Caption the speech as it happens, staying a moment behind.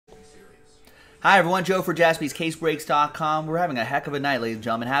Hi everyone, Joe for JaspysCaseBreaks.com. We're having a heck of a night, ladies and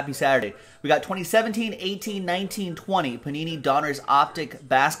gentlemen. Happy Saturday. We got 2017, 18, 19, 20 Panini Donruss Optic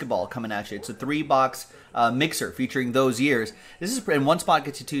Basketball coming at you. It's a 3-box mixer featuring those years. This is, and one spot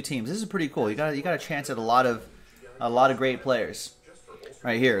gets you 2 teams. This is pretty cool. You got a chance at a lot of great players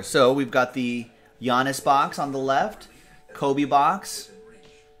right here. So we've got the Giannis box on the left, Kobe box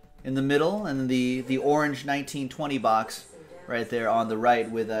in the middle, and the orange 1920 box right there on the right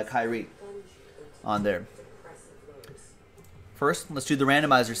with Kyrie on there. First, let's do the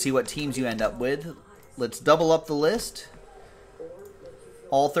randomizer, see what teams you end up with. Let's double up the list.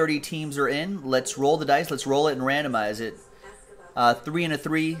 All 30 teams are in. Let's roll the dice. Let's roll it and randomize it. 3 and a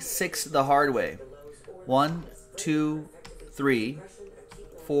 3, 6 the hard way. 1, 2, 3,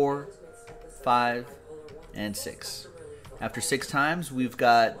 4, 5, and 6. After 6 times, we've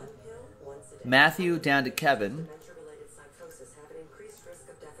got Matthew down to Kevin.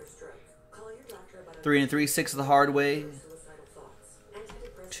 3 and 3, 6 the hard way.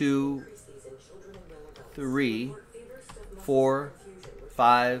 2, 3, 4,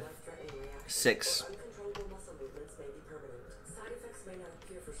 5, 6.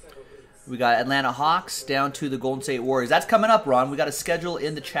 We got Atlanta Hawks down to the Golden State Warriors. That's coming up, Ron. We got a schedule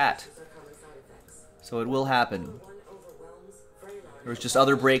in the chat, so it will happen. There was just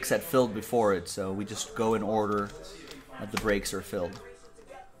other breaks that filled before it, so we just go in order that the breaks are filled.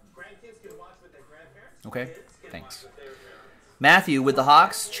 Okay, thanks. Matthew with the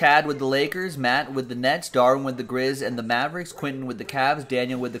Hawks, Chad with the Lakers, Matt with the Nets, Darwin with the Grizz and the Mavericks, Quentin with the Cavs,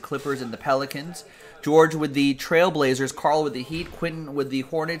 Daniel with the Clippers and the Pelicans, George with the Trailblazers, Carl with the Heat, Quentin with the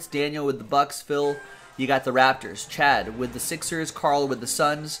Hornets, Daniel with the Bucks, Phil, you got the Raptors, Chad with the Sixers, Carl with the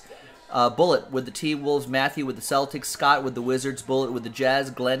Suns, Bullet with the T-Wolves, Matthew with the Celtics, Scott with the Wizards, Bullet with the Jazz,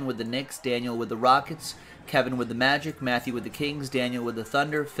 Glenn with the Knicks, Daniel with the Rockets, Kevin with the Magic, Matthew with the Kings, Daniel with the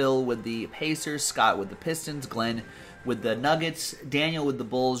Thunder, Phil with the Pacers, Scott with the Pistons, Glenn with the Nuggets, Daniel with the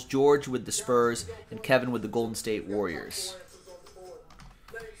Bulls, George with the Spurs, and Kevin with the Golden State Warriors.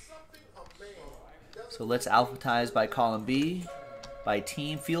 So let's alphabetize by column B, by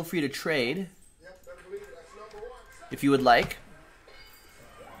team. Feel free to trade if you would like.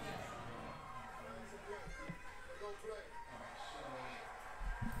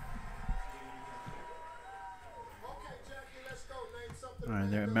 All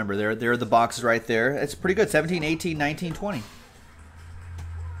right, there, remember, there are the boxes right there. It's pretty good. 17, 18, 19, 20.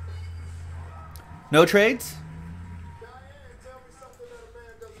 No trades?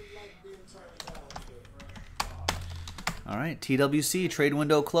 All right, TWC, trade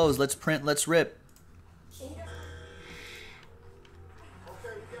window closed. Let's print, let's rip.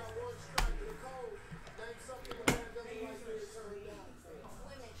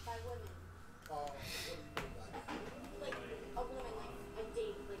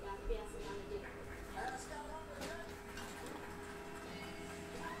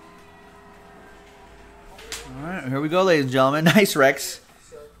 All right, here we go, ladies and gentlemen. Nice, Rex.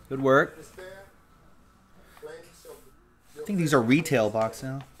 Good work. I think these are retail box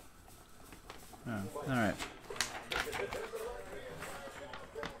now. Oh, all right.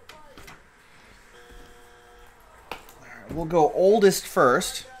 We'll go oldest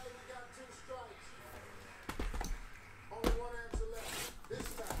first.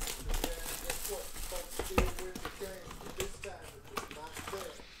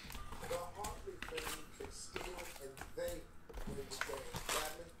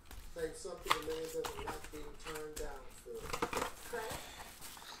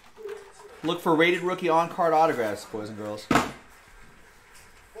 Look for rated rookie on-card autographs, boys and girls.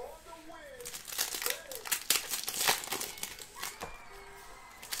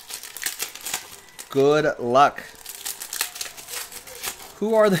 Good luck.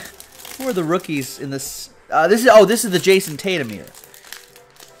 Who are the rookies in this? This is the Jason Tatum here.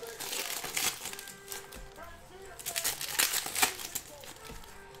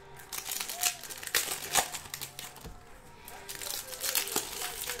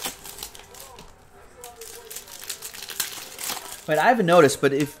 Wait, I haven't noticed,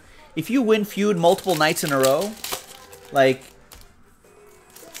 but if you win feud multiple nights in a row, like,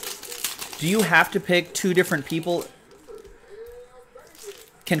 do you have to pick 2 different people?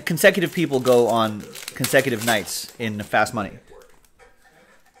 Can consecutive people go on consecutive nights in Fast Money?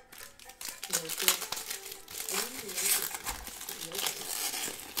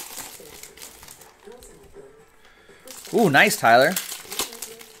 Ooh, nice, Tyler.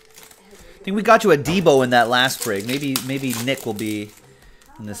 I think we got you a Debo in that last break. Maybe Nick will be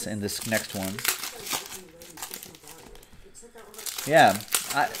in this next one. Yeah.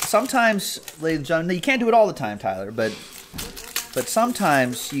 Sometimes, ladies and gentlemen, you can't do it all the time, Tyler, but But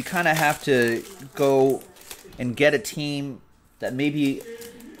sometimes you kind of have to go and get a team that maybe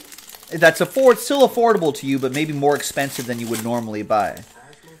that's still affordable to you, but maybe more expensive than you would normally buy.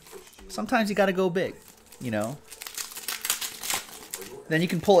 Sometimes you got to go big, you know. Then you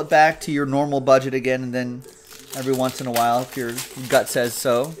can pull it back to your normal budget again, and then every once in a while, if your gut says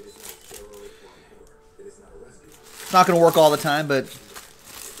so. It's not going to work all the time, but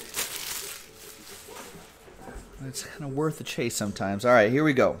it's kind of worth the chase sometimes. All right, here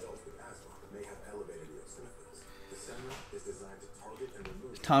we go.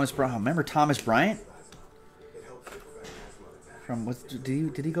 Thomas Bryant. Remember Thomas Bryant?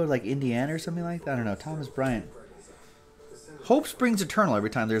 Did he go to like Indiana or something like that? I don't know. Thomas Bryant. Hope springs eternal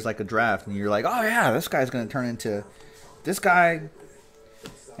every time there's like a draft, and you're like, oh yeah, this guy's going to turn into this guy.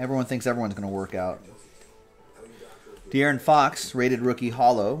 Everyone thinks everyone's going to work out. De'Aaron Fox, rated rookie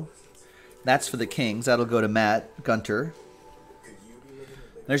hollow. That's for the Kings. That'll go to Matt Gunter.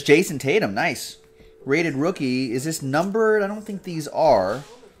 There's Jason Tatum. Nice. Rated rookie. Is this numbered? I don't think these are.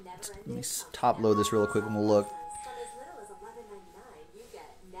 Let me top load this real quick and we'll look.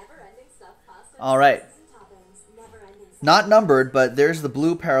 All right. Not numbered, but there's the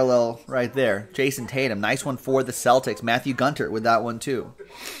blue parallel right there. Jason Tatum. Nice one for the Celtics. Matthew Gunter with that one too.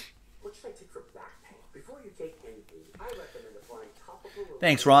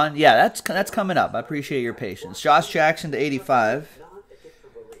 Thanks, Ron. Yeah, that's coming up. I appreciate your patience. Josh Jackson to 85.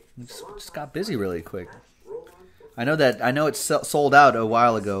 Just got busy really quick. I know it's sold out a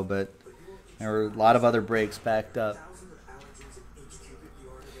while ago, but there were a lot of other breaks backed up.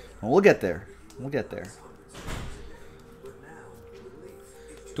 Well, we'll get there. We'll get there.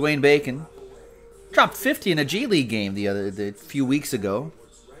 Dwayne Bacon dropped 50 in a G League game the few weeks ago,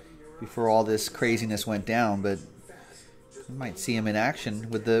 before all this craziness went down. But you might see him in action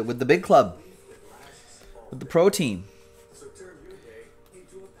with the big club, with the pro team.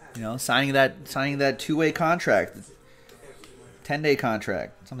 You know, signing that two-way contract, 10-day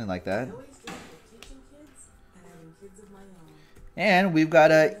contract, something like that. And we've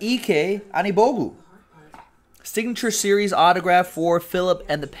got a Ike Anibogu. Signature Series autograph for Phillip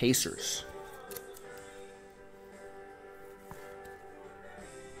and the Pacers.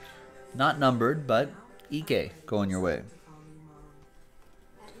 Not numbered, but Ike going your way.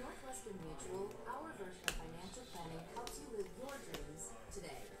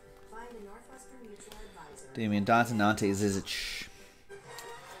 Damian Johnson, Nante Zizic.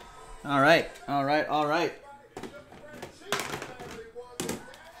 All right.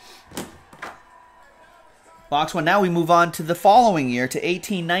 Box one. Now we move on to the following year, to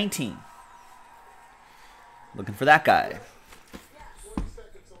 18-19. Looking for that guy.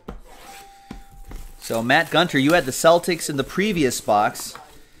 So Matt Gunter, you had the Celtics in the previous box.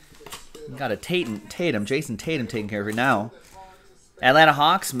 You got a Jason Tatum taking care of it now. Atlanta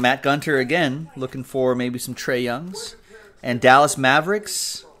Hawks, Matt Gunter again, looking for maybe some Trae Youngs. And Dallas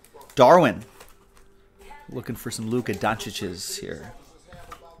Mavericks, Darwin, looking for some Luka Doncic's here.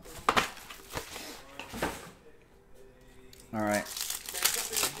 All right.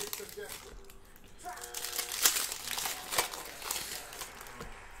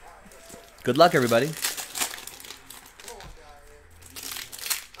 Good luck, everybody.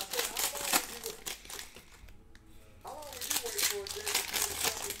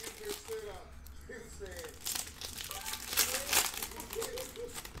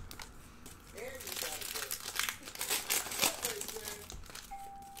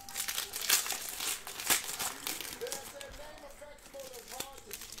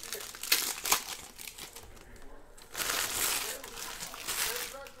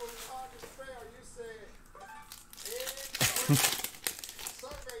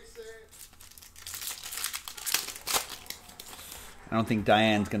 I don't think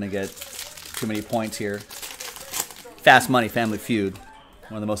Diane's going to get too many points here. Fast Money, Family Feud.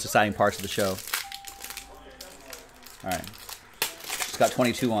 One of the most exciting parts of the show. All right. She's got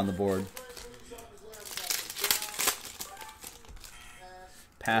 22 on the board.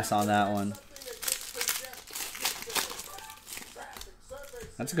 Pass on that one.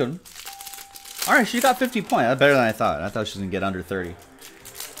 That's a good one. All right, she got 50 points. That's better than I thought. I thought she was going to get under 30.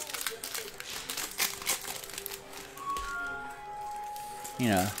 You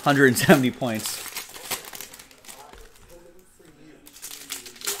know, 170 points.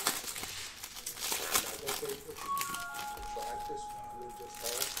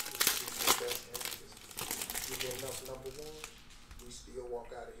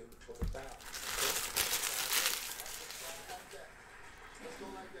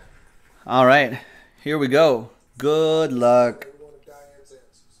 All right, here we go. Good luck.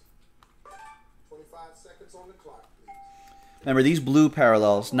 Remember, these blue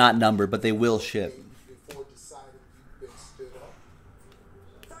parallels, not numbered, but they will ship. Before deciding you've been stood up.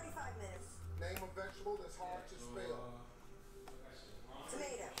 35 minutes. Name a vegetable that's hard to spell.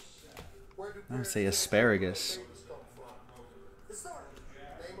 Tomato. Where do I would say parents asparagus. babies come from? The store.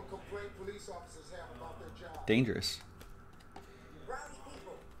 Name a complaint police officers have about their job. Dangerous. Rowdy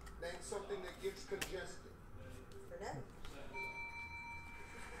people. Name something that gets congested. Fernando.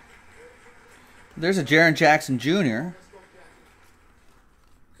 There's a Jaren Jackson Jr. Let's go, Jackie.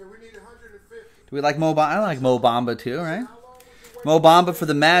 Okay, we need 150. Do we like Mo Bamba? I like Mo Bamba too, right? How long would you wait? Mo Bamba for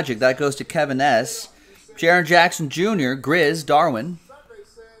the Magic. That goes to Kevin S. Jaren Jackson Jr. Grizz Darwin. Survey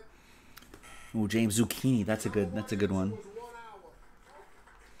said Oh, James Zucchini. That's a good one. it was 1 hour.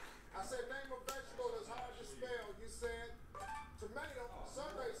 I said name a vegetable that's hard to spell. You said tomato.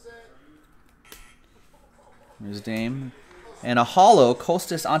 Survey said There's Dame. And a hollow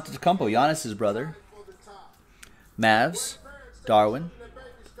Kostas Antetokounmpo, Giannis's brother. for the top. Mavs. Parents say Darwin. something that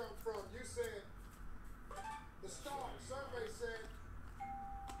babies come from. You said the star. Survey said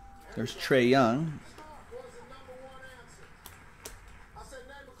There's Trae Young. star was the number one answer. I said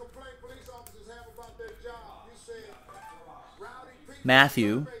name a complaint police officers have about their job. You said rowdy people.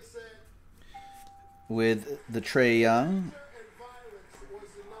 Matthew. Survey said With the Trae Young. danger and violence was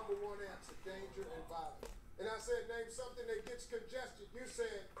the number one answer. Danger and violence. And I said name something that gets congested. You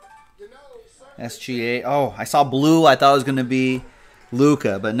said, you know, survey SGA. Oh, I saw blue. I thought it was going to be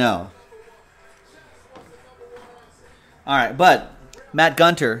Luca, but no. All right, but Matt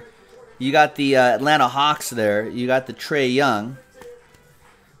Gunter, you got the Atlanta Hawks there. You got the Trae Young.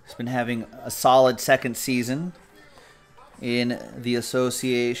 He's been having a solid second season in the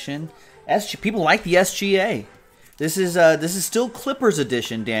association. People like the SGA. This is still Clippers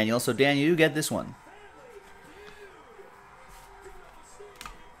edition, Daniel. So Daniel, you get this one.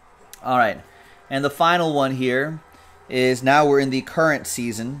 All right, and the final one here is now we're in the current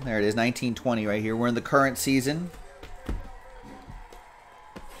season. There it is, 1920 right here. We're in the current season.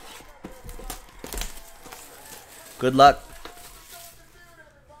 Good luck.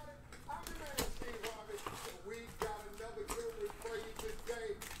 we got another good one for you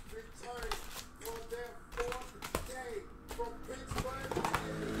today. Return for their fourth day from Pittsburgh.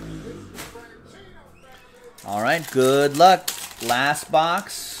 It's the Franchino family. All right, good luck. Last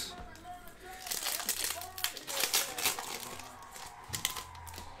box.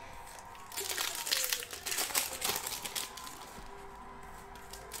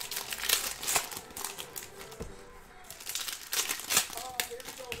 Here we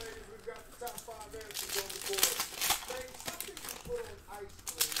go, ladies. We've got the top 5 answers on the board. Name something you put on ice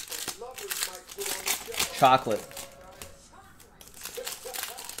cream that lovers might put on the shelf. Chocolate.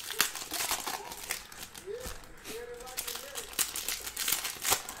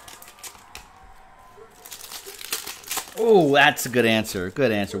 Oh, that's a good answer.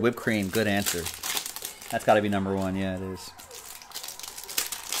 Good answer. Whipped cream. Good answer. That's got to be number 1. Yeah, it is.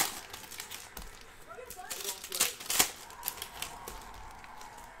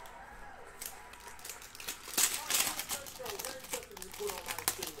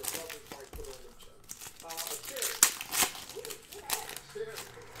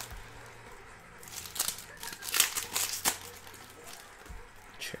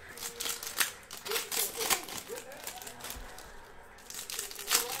 Cherry.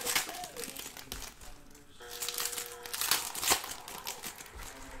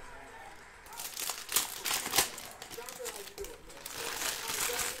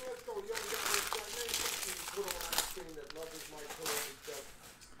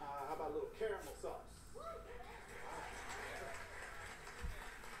 How about a little caramel sauce? A little caramel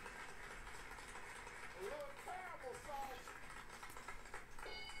sauce.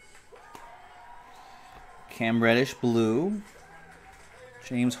 Cam Reddish, blue.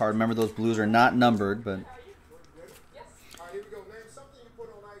 James Harden. Remember, those blues are not numbered, but All right, here we go. Name something you put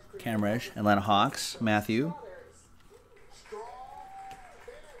on ice cream. Cam Reddish. Atlanta Hawks. Matthew. Strawberry.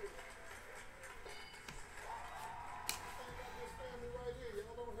 This family right here,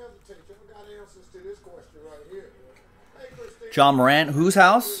 y'all don't hesitate. Y'all got answers to this question right here. Hey, Christine. John Morant. Whose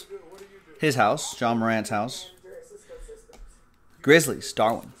house? What do you do? His house. John Morant's house. Grizzlies.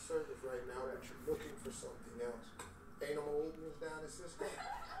 Darwin. Service right now, but you're looking for something else. Ain't no more openings down in Cisco.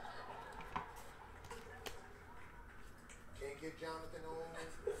 Can't get Jonathan on.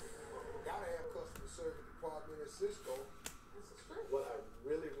 Gotta have customer service department at Cisco. What I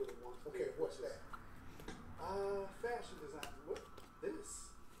really want. Okay, what's that? Fashion design. What?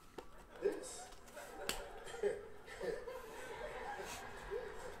 This.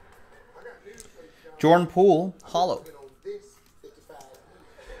 I got news for you, John. Jordan Poole. Hollow. Been on this 55 years.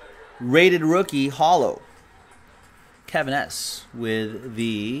 Rated rookie. Hollow. Kevin S. with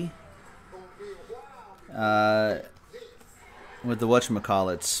the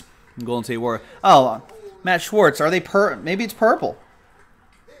whatchamacallits. Golden State Warriors. Oh, Matt Schwartz. Are they maybe it's purple.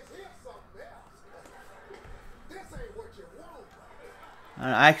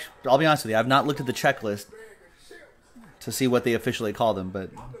 I'll be honest with you. I've not looked at the checklist to see what they officially call them,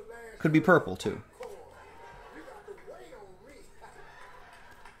 but could be purple too.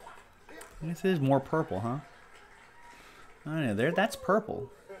 This is more purple, huh? I don't know. There, that's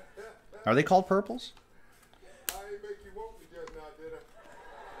purple. Are they called purples?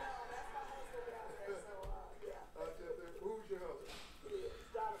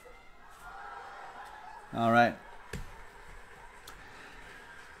 All right.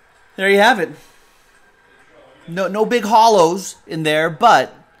 There you have it. No big hollows in there,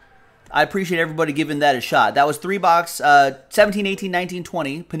 but I appreciate everybody giving that a shot. That was 3-box, 17, 18, 19,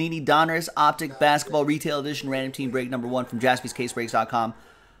 20. Panini Donruss Optic Basketball Retail Edition Random Team Break number 1 from JaspysCaseBreaks.com.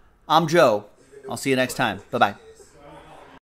 I'm Joe. I'll see you next time. Bye-bye.